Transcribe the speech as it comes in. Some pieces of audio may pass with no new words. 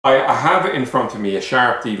I have in front of me a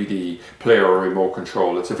Sharp DVD player or remote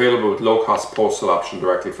control. It's available with low-cost postal option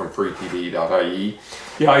directly from freetv.ie.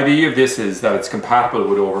 The idea of this is that it's compatible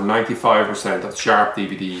with over 95% of Sharp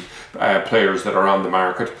DVD players that are on the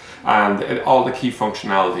market, and all the key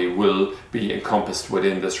functionality will be encompassed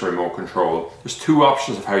within this remote control. There's two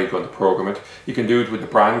options of how you're going to program it. You can do it with the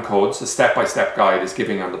brand codes. A step-by-step guide is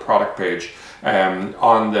given on the product page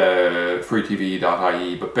on the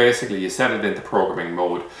freetv.ie, but basically you set it into programming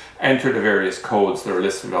mode, enter the various codes that are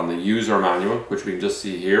listed on the user manual, which we can just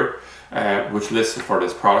see here, which lists for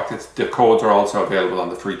this product. The codes are also available on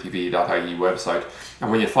the freetv.ie website,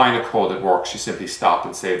 and when you find a code that works, you simply stop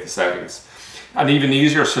and save the settings. An even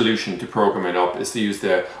easier solution to program it up is to use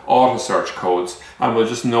the auto search codes, and we'll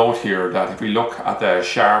just note here that if we look at the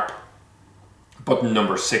Sharp button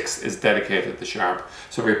number 6 is dedicated to Sharp.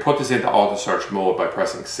 So if we put this into auto search mode by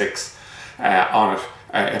pressing 6 on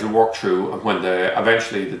it, it'll work through, and when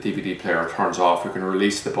eventually the DVD player turns off, we can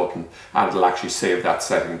release the button and it'll actually save that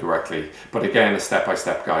setting directly. But again, a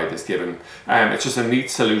step-by-step guide is given. It's just a neat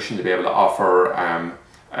solution to be able to offer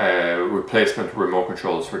replacement remote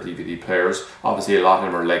controls for DVD players. Obviously a lot of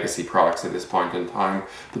them are legacy products at this point in time,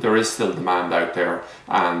 but there is still demand out there,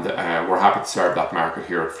 and we're happy to serve that market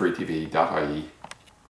here at freetv.ie.